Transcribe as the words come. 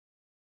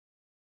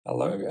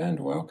Hello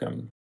and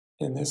welcome.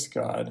 In this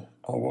guide,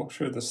 I'll walk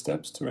through the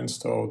steps to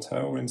install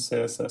Tailwind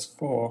CSS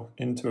 4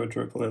 into a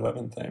Drupal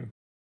 11 theme.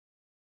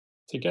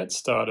 To get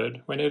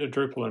started, we need a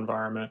Drupal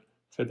environment.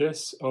 For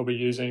this, I'll be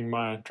using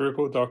my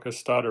Drupal Docker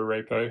starter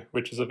repo,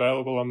 which is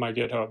available on my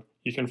GitHub.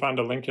 You can find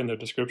a link in the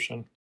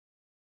description.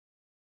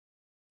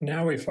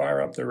 Now we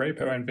fire up the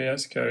repo in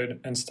VS Code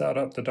and start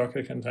up the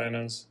Docker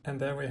containers. And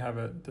there we have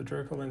it, the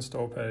Drupal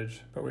install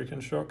page, but we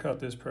can shortcut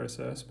this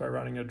process by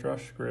running a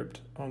drush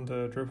script on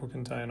the Drupal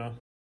container.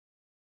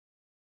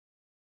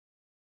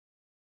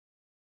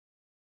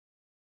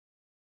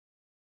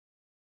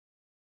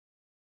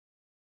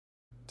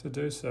 To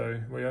do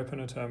so, we open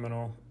a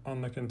terminal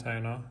on the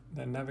container,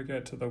 then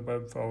navigate to the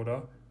web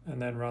folder,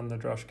 and then run the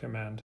drush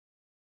command.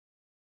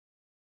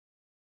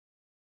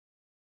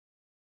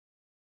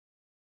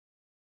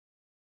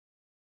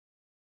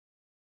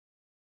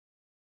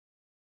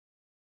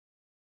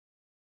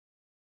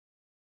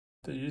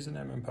 The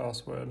username and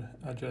password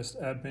are just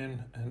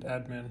admin and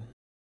admin.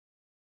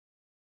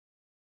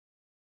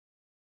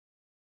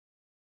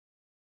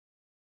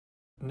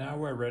 Now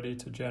we're ready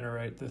to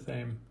generate the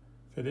theme.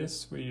 For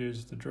this, we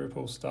use the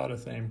Drupal starter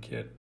theme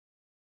kit.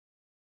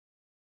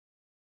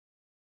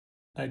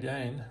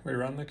 Again, we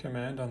run the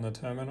command on the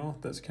terminal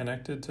that's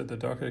connected to the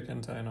Docker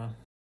container.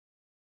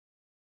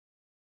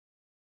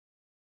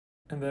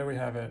 And there we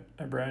have it,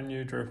 a brand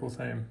new Drupal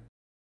theme.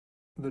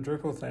 The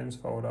Drupal themes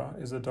folder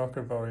is a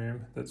Docker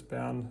volume that's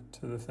bound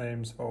to the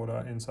themes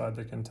folder inside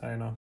the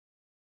container.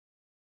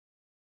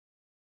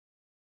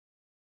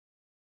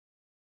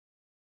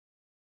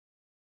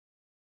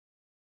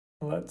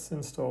 Let's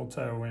install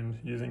Tailwind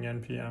using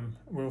npm.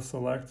 We'll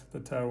select the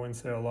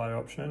Tailwind CLI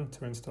option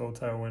to install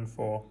Tailwind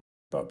 4.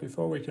 But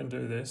before we can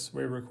do this,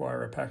 we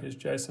require a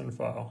package.json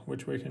file,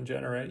 which we can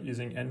generate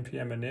using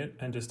npm init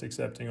and just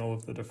accepting all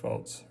of the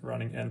defaults,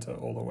 running enter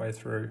all the way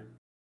through.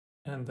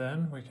 And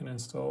then we can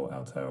install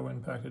our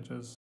Tailwind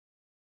packages.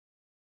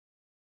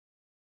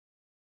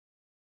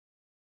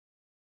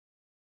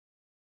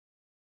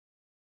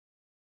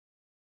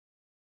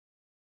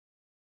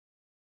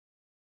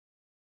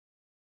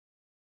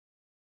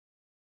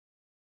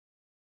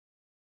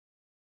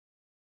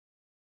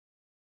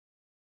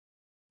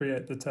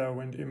 Create the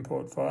Tailwind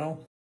import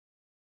file.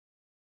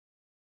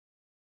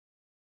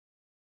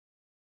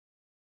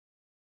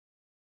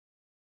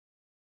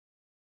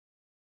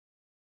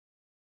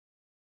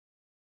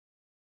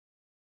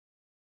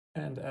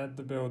 And add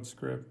the build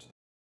script.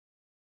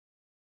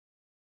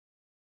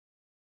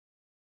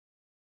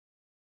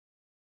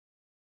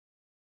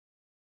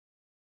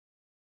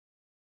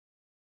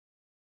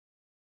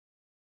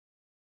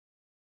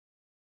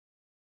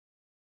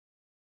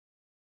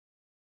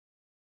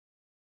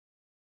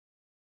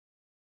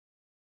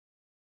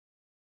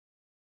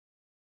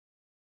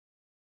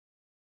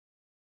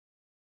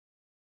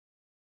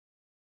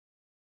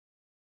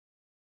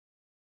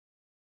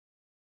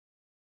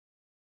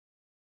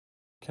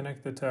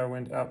 Connect the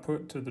Tailwind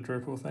output to the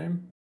Drupal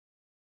theme.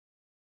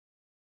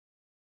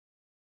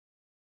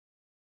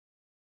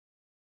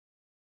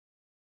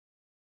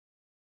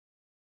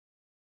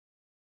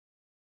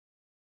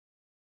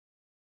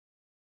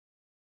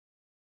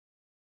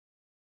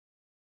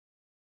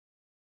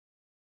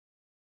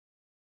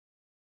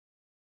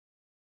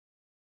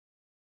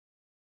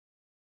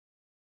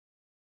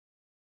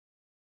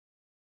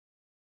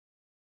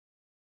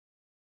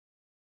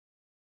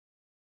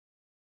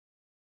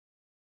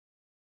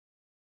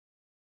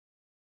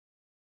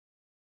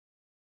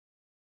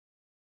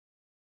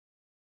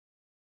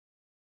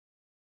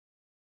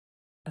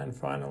 And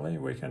finally,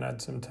 we can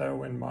add some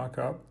Tailwind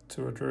markup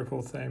to a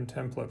Drupal theme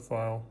template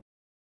file.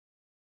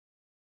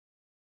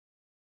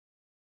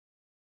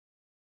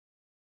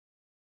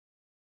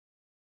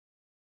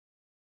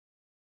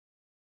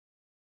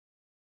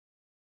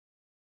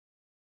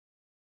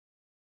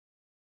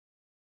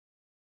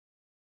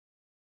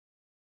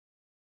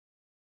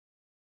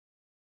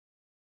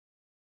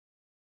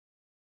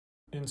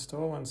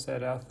 Install and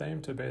set our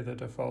theme to be the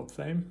default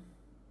theme.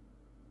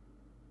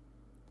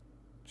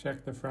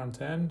 Check the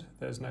front end,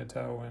 there's no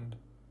Tailwind.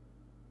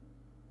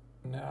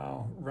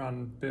 Now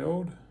run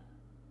build.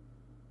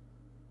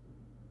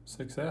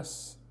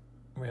 Success.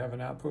 We have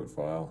an output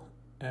file,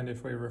 and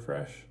if we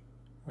refresh,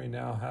 we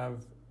now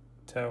have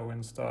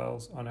Tailwind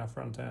styles on our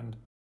front end.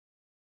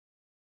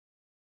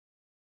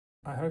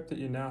 I hope that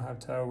you now have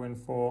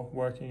Tailwind 4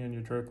 working in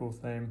your Drupal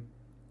theme.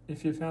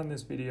 If you found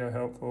this video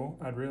helpful,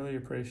 I'd really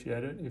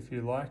appreciate it if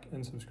you like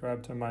and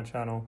subscribe to my channel.